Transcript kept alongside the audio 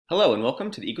Hello and welcome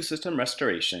to the Ecosystem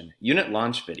Restoration Unit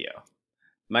Launch video.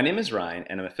 My name is Ryan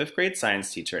and I'm a 5th grade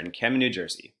science teacher in Camden, New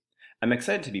Jersey. I'm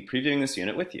excited to be previewing this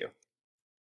unit with you.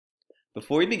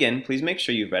 Before we begin, please make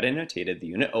sure you've read and notated the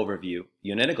unit overview,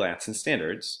 unit at a glance, and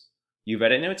standards. You've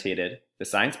read and notated the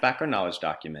science background knowledge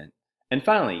document, and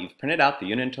finally, you've printed out the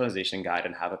unit internalization guide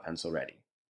and have a pencil ready.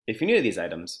 If you're new to these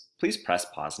items, please press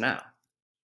pause now.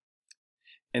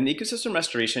 In the Ecosystem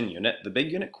Restoration unit, the big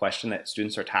unit question that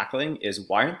students are tackling is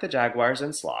why aren't the jaguars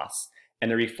and sloths and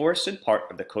the reforested part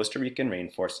of the Costa Rican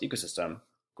rainforest ecosystem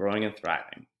growing and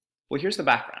thriving? Well, here's the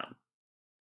background.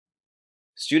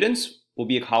 Students will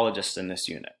be ecologists in this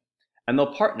unit, and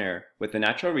they'll partner with the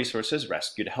Natural Resources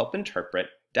Rescue to help interpret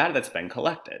data that's been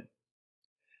collected.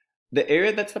 The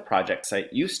area that's the project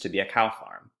site used to be a cow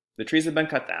farm. The trees have been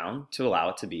cut down to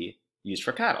allow it to be used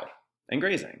for cattle and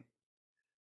grazing.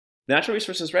 The Natural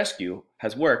Resources Rescue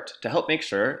has worked to help make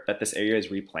sure that this area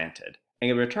is replanted and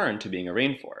can return to being a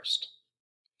rainforest.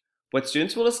 What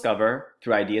students will discover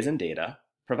through ideas and data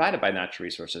provided by Natural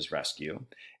Resources Rescue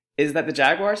is that the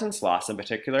jaguars and sloths in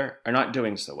particular are not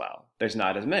doing so well. There's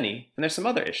not as many, and there's some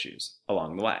other issues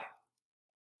along the way.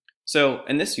 So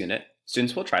in this unit,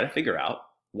 students will try to figure out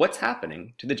what's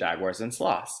happening to the jaguars and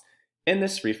sloths in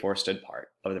this reforested part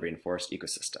of the rainforest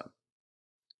ecosystem.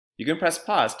 You can press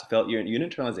pause to fill out your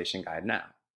unit internalization guide now.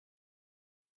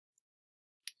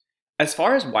 As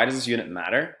far as why does this unit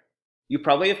matter, you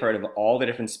probably have heard of all the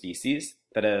different species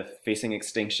that are facing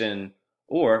extinction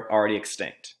or are already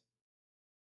extinct.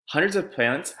 Hundreds of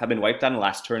plants have been wiped out in the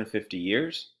last 250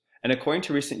 years, and according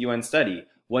to a recent UN study,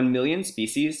 1 million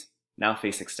species now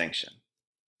face extinction.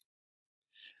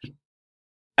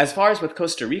 As far as with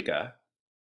Costa Rica,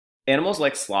 animals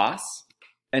like sloths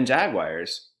and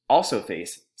jaguars also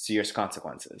face serious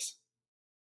consequences.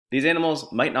 These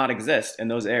animals might not exist in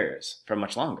those areas for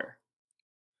much longer.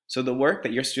 So the work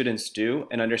that your students do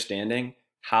in understanding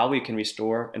how we can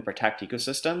restore and protect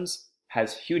ecosystems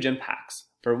has huge impacts.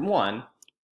 For one,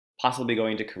 possibly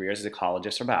going to careers as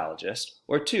ecologists or biologists,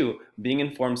 or two, being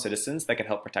informed citizens that can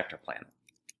help protect our planet.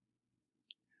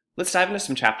 Let's dive into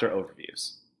some chapter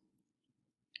overviews.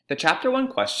 The chapter 1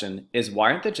 question is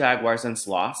why aren't the jaguars and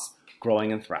sloths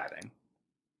growing and thriving?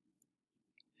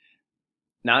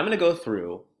 Now I'm going to go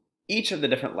through each of the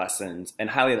different lessons and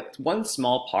highlight one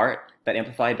small part that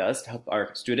Amplify does to help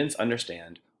our students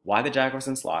understand why the jaguars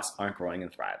and sloths aren't growing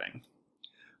and thriving.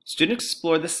 Students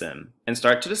explore the sim and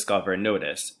start to discover and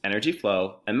notice energy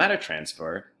flow and matter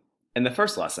transfer in the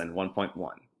first lesson, 1.1.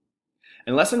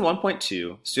 In lesson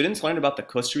 1.2, students learned about the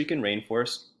Costa Rican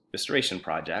Rainforest Restoration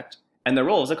Project and their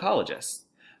role as ecologists.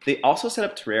 They also set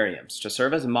up terrariums to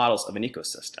serve as models of an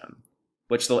ecosystem,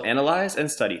 which they'll analyze and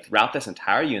study throughout this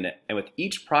entire unit and with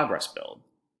each progress build.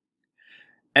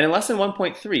 And in lesson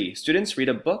 1.3, students read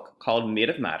a book called Made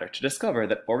of Matter to discover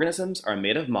that organisms are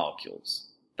made of molecules,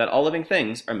 that all living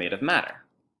things are made of matter.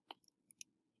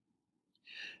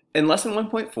 In lesson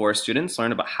 1.4, students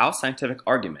learn about how scientific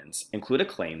arguments include a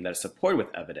claim that is supported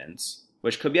with evidence,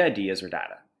 which could be ideas or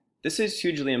data. This is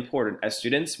hugely important as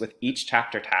students with each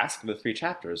chapter task of the 3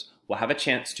 chapters will have a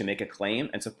chance to make a claim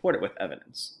and support it with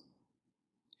evidence.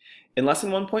 In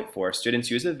lesson 1.4, students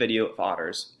use a video of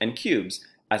otters and cubes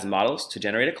as models to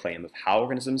generate a claim of how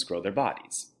organisms grow their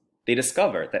bodies. They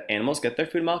discover that animals get their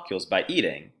food molecules by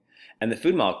eating, and the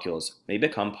food molecules may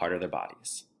become part of their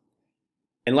bodies.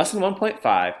 In lesson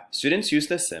 1.5, students use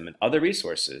the sim and other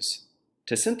resources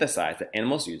to synthesize that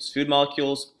animals use food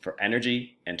molecules for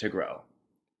energy and to grow.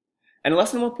 And in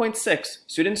lesson 1.6,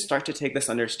 students start to take this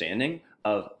understanding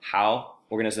of how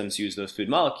organisms use those food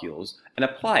molecules and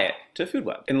apply it to food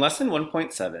web. In lesson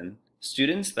 1.7,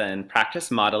 students then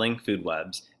practice modeling food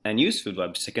webs and use food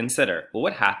webs to consider what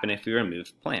would happen if we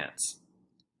removed plants.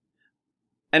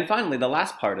 And finally, the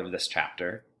last part of this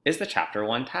chapter is the chapter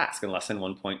 1 task in lesson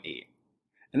 1.8.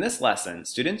 In this lesson,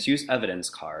 students use evidence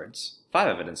cards, 5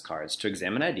 evidence cards, to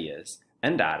examine ideas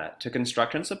and data to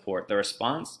construct and support the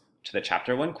response to the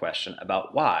chapter 1 question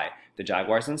about why the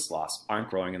jaguars and sloths aren't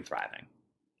growing and thriving.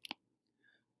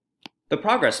 The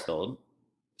progress build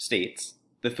states,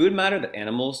 the food matter that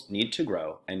animals need to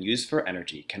grow and use for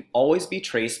energy can always be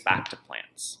traced back to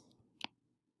plants.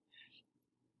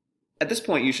 At this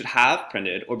point, you should have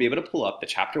printed or be able to pull up the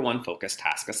Chapter 1 Focus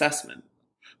Task Assessment.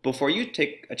 Before you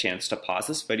take a chance to pause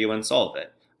this video and solve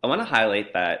it, I want to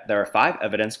highlight that there are 5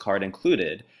 evidence cards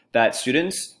included that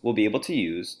students will be able to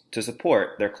use to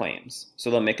support their claims. So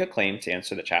they'll make a claim to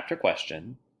answer the chapter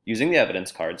question, using the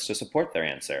evidence cards to support their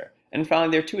answer, and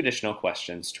finally, there are 2 additional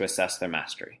questions to assess their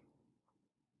mastery.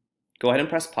 Go ahead and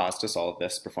press pause to solve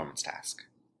this performance task.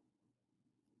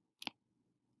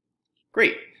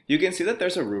 Great. You can see that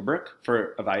there's a rubric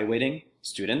for evaluating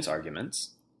students' arguments,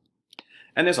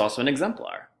 and there's also an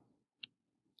exemplar.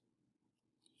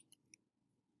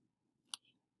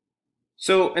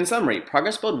 So in summary,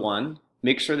 Progress Build 1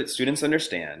 makes sure that students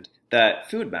understand that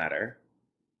food matter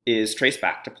is traced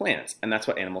back to plants, and that's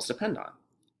what animals depend on.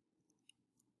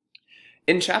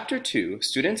 In Chapter 2,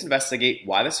 students investigate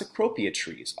why the Cecropia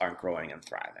trees aren't growing and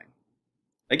thriving.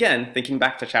 Again, thinking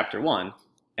back to Chapter 1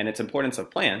 and its importance of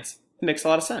plants, it makes a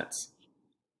lot of sense.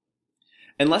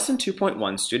 In Lesson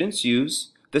 2.1, students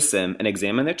use the sim and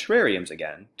examine their terrariums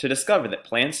again to discover that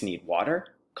plants need water,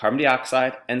 carbon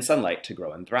dioxide, and sunlight to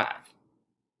grow and thrive.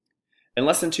 In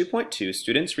Lesson 2.2,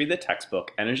 students read the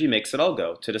textbook Energy Makes It All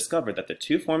Go to discover that the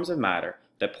two forms of matter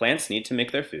that plants need to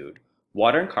make their food,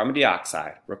 water and carbon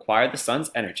dioxide, require the sun's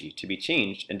energy to be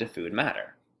changed into food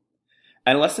matter.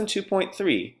 And in Lesson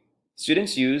 2.3,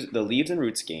 students use the Leaves and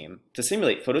Roots game to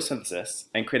simulate photosynthesis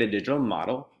and create a digital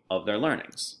model of their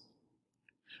learnings.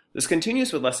 This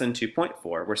continues with Lesson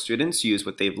 2.4, where students use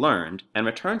what they've learned and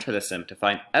return to the sim to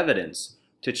find evidence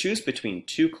to choose between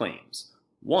two claims.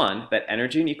 One, that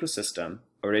energy in ecosystem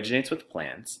originates with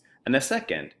plants, and the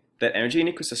second, that energy in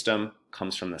ecosystem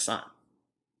comes from the sun.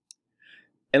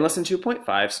 In Lesson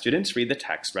 2.5, students read the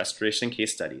text Restoration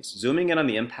Case Studies, zooming in on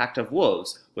the impact of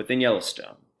wolves within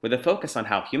Yellowstone, with a focus on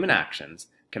how human actions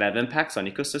can have impacts on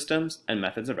ecosystems and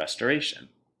methods of restoration.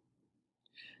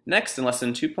 Next, in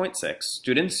Lesson 2.6,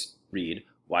 students read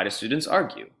Why Do Students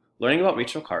Argue?, learning about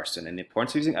Rachel Carson and the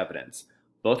importance of using evidence,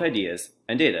 both ideas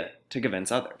and data, to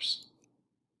convince others.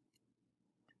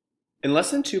 In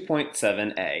Lesson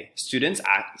 2.7a, students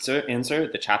answer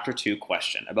the Chapter 2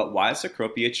 question about why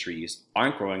Cecropia trees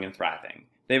aren't growing and thriving.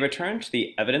 They return to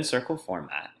the evidence circle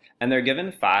format, and they're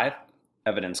given 5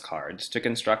 evidence cards to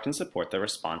construct and support their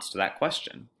response to that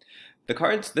question. The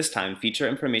cards this time feature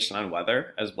information on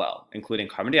weather as well, including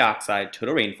carbon dioxide,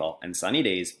 total rainfall, and sunny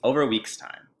days over a week's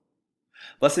time.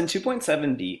 Lesson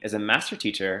 2.7b is a master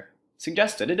teacher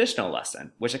suggested additional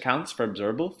lesson, which accounts for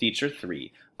observable feature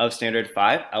 3 of Standard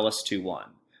 5 LS21,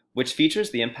 which features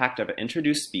the impact of an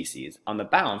introduced species on the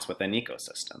balance within an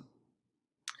ecosystem.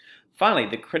 Finally,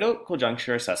 the critical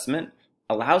juncture assessment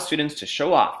allows students to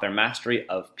show off their mastery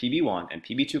of PB1 and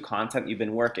PB2 content you've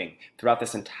been working throughout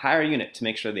this entire unit to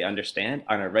make sure they understand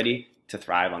and are ready to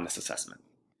thrive on this assessment.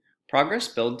 Progress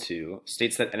Build 2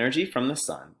 states that energy from the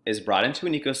sun is brought into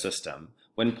an ecosystem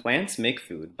when plants make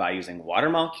food by using water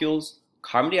molecules,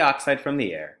 carbon dioxide from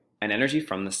the air, and energy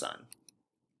from the sun.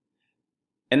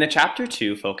 In the Chapter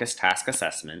 2 focused task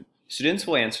assessment, students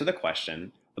will answer the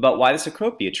question about why the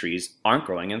Cecropia trees aren't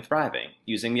growing and thriving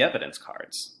using the evidence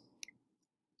cards.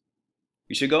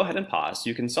 You should go ahead and pause so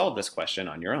you can solve this question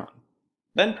on your own.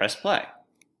 Then press play.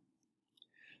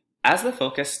 As the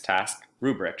focused task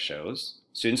rubric shows,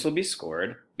 students will be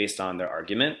scored based on their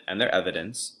argument and their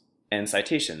evidence and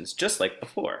citations, just like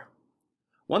before.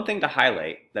 One thing to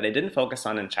highlight that I didn't focus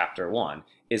on in Chapter 1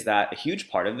 is that a huge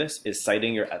part of this is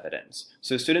citing your evidence.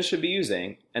 So students should be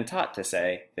using and taught to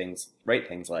say write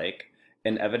things like,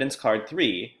 in evidence card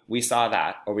 3, we saw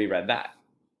that or we read that.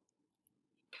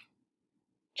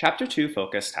 Chapter 2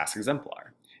 focused task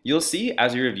exemplar. You'll see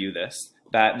as you review this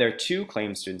that there are 2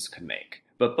 claims students could make,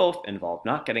 but both involve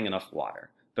not getting enough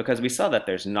water, because we saw that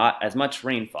there's not as much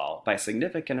rainfall by a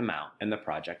significant amount in the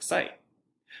project site.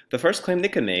 The first claim they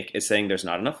could make is saying there's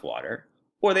not enough water,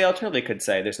 or they alternatively could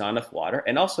say there's not enough water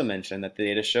and also mention that the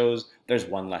data shows there's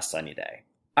one less sunny day.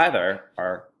 Either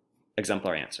are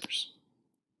exemplar answers.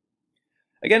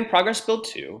 Again, Progress Build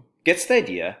 2 gets the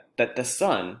idea that the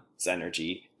sun's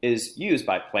energy is used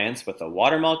by plants with the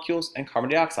water molecules and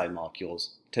carbon dioxide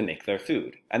molecules to make their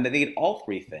food, and that they need all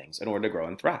 3 things in order to grow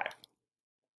and thrive.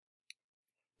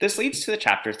 This leads to the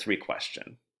Chapter 3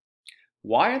 question.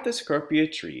 Why are the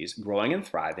Cecropia trees growing and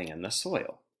thriving in the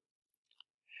soil?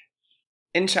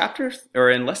 In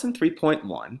Lesson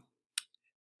 3.1,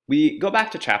 we go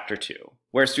back to Chapter 2,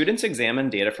 where students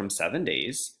examine data from 7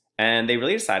 days, and they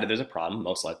really decided there's a problem,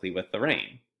 most likely with the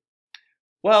rain.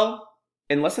 Well,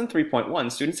 in Lesson 3.1,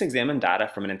 students examine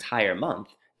data from an entire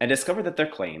month and discover that their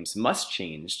claims must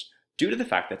change due to the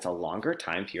fact that it's a longer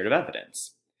time period of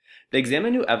evidence. They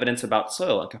examine new evidence about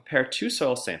soil and compare 2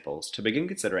 soil samples to begin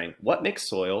considering what makes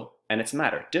soil and its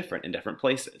matter different in different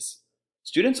places.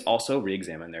 Students also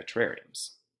re-examine their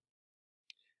terrariums.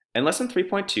 In Lesson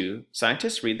 3.2,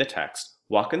 scientists read the text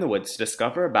Walk in the Woods to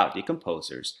discover about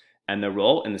decomposers and their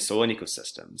role in the soil and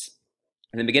ecosystems,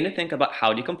 and they begin to think about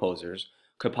how decomposers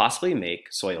could possibly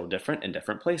make soil different in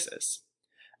different places.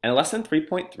 In Lesson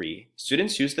 3.3,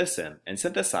 students use the sim and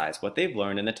synthesize what they've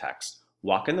learned in the text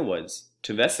walk in the woods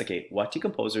to investigate what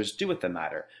decomposers do with the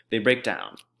matter they break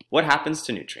down. What happens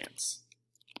to nutrients?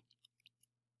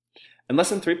 In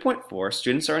Lesson 3.4,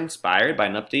 students are inspired by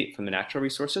an update from the Natural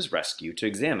Resources Rescue to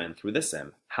examine, through the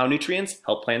sim, how nutrients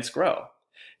help plants grow.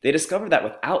 They discover that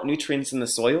without nutrients in the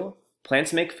soil,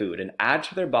 plants make food and add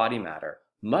to their body matter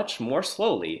much more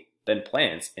slowly than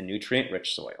plants in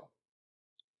nutrient-rich soil.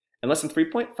 In Lesson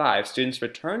 3.5, students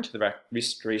return to the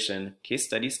restoration case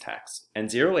studies text and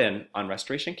zero in on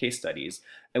restoration case studies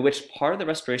in which part of the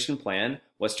restoration plan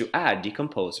was to add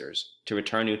decomposers to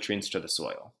return nutrients to the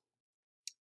soil.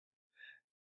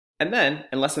 And then,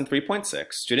 in Lesson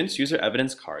 3.6, students use their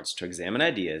evidence cards to examine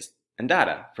ideas and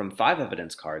data from 5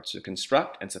 evidence cards to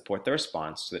construct and support their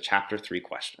response to the Chapter 3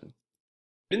 question.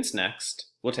 Students next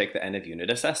will take the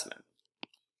end-of-unit assessment.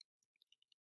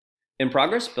 In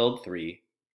Progress Build 3,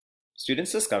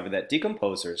 students discover that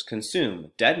decomposers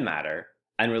consume dead matter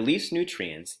and release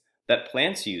nutrients that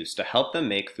plants use to help them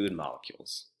make food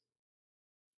molecules.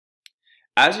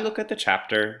 As you look at the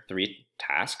Chapter 3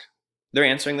 task, they're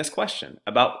answering this question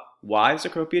about why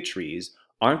Cecropia trees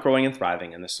aren't growing and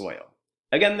thriving in the soil.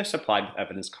 Again, they're supplied with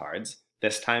evidence cards,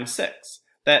 this time 6,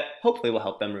 that hopefully will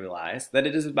help them realize that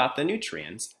it is about the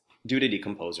nutrients due to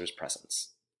decomposers' presence.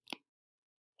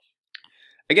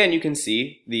 Again, you can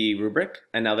see the rubric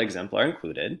and now the exemplar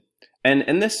included. And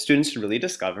in this, students should really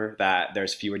discover that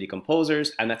there's fewer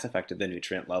decomposers and that's affected the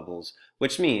nutrient levels,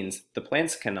 which means the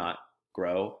plants cannot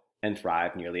grow and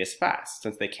thrive nearly as fast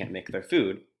since they can't make their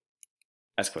food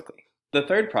as quickly. The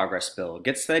third progress build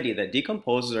gets the idea that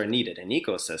decomposers are needed in an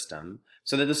ecosystem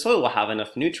so that the soil will have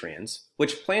enough nutrients,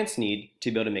 which plants need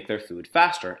to be able to make their food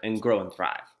faster and grow and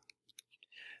thrive.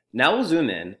 Now we'll zoom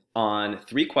in on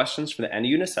 3 questions for the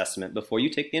end-of-unit assessment before you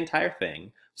take the entire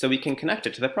thing so we can connect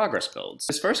it to the progress builds.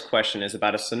 This first question is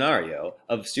about a scenario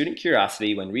of student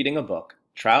curiosity when reading a book,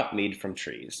 Trout Made from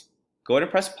Trees. Go ahead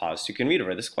and press pause so you can read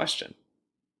over this question.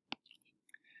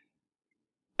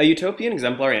 A utopian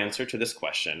exemplar answer to this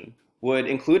question would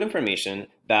include information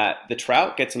that the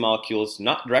trout gets molecules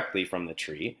not directly from the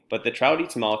tree, but the trout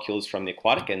eats molecules from the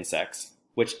aquatic insects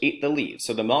which ate the leaves,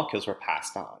 so the molecules were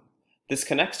passed on. This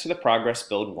connects to the Progress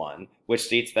Build 1, which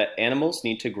states that animals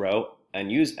need to grow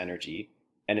and use energy,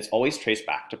 and it's always traced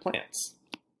back to plants.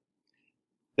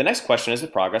 The next question is the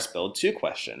Progress Build 2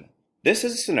 question. This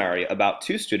is a scenario about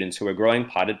 2 students who are growing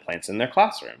potted plants in their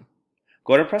classroom.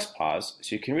 Go ahead and press pause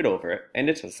so you can read over it and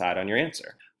decide on your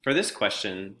answer. For this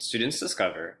question, students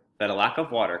discover that a lack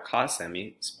of water caused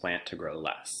Sammy's plant to grow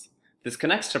less. This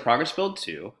connects to Progress Build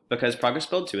 2 because Progress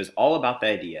Build 2 is all about the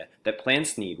idea that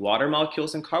plants need water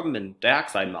molecules and carbon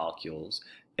dioxide molecules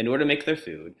in order to make their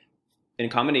food in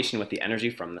combination with the energy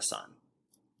from the sun.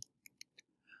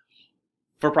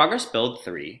 For Progress Build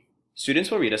 3, students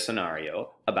will read a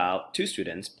scenario about 2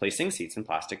 students placing seeds in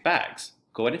plastic bags.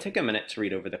 Go ahead and take a minute to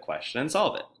read over the question and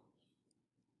solve it.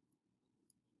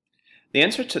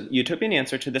 The utopian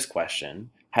answer to this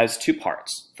question has 2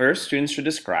 parts. First, students should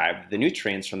describe the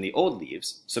nutrients from the old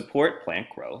leaves support plant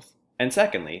growth, and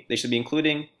secondly, they should be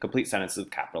including complete sentences with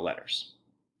capital letters.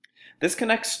 This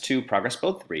connects to Progress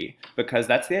Build 3 because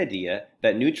that's the idea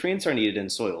that nutrients are needed in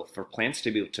soil for plants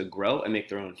to be able to grow and make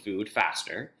their own food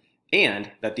faster,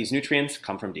 and that these nutrients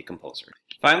come from decomposers.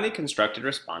 Finally, constructed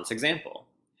response example.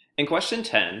 In question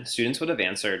 10, students would have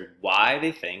answered why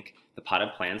they think the potted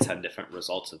plants had different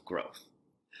results of growth.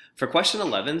 For question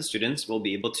 11, students will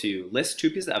be able to list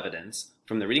 2 pieces of evidence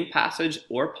from the reading passage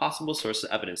or possible source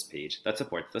of evidence page that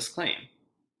supports this claim.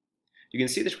 You can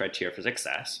see the criteria for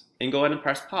success, and go ahead and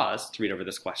press pause to read over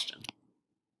this question.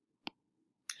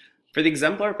 For the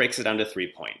exemplar, it breaks it down to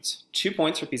 3 points. 2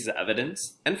 points for pieces of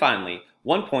evidence, and finally,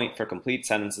 1 point for complete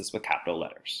sentences with capital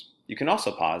letters. You can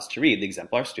also pause to read the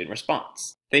exemplar student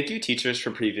response. Thank you, teachers,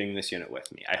 for previewing this unit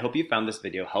with me. I hope you found this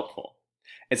video helpful.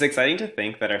 It's exciting to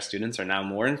think that our students are now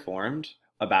more informed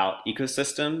about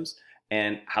ecosystems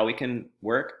and how we can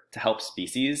work to help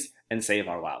species and save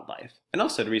our wildlife, and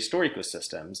also to restore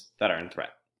ecosystems that are in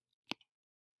threat.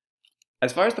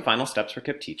 As far as the final steps for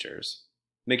KIPP teachers,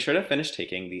 make sure to finish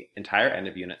taking the entire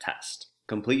end-of-unit test.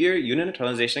 Complete your unit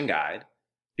neutralization guide.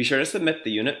 Be sure to submit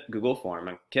the unit Google form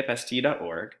on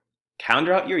kippst.org.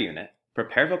 Calendar out your unit,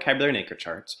 prepare vocabulary and anchor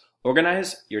charts,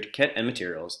 organize your kit and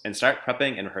materials, and start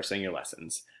prepping and rehearsing your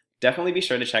lessons. Definitely be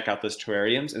sure to check out those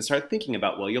terrariums and start thinking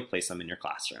about where you'll place them in your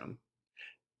classroom.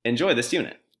 Enjoy this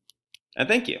unit, and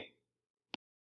thank you.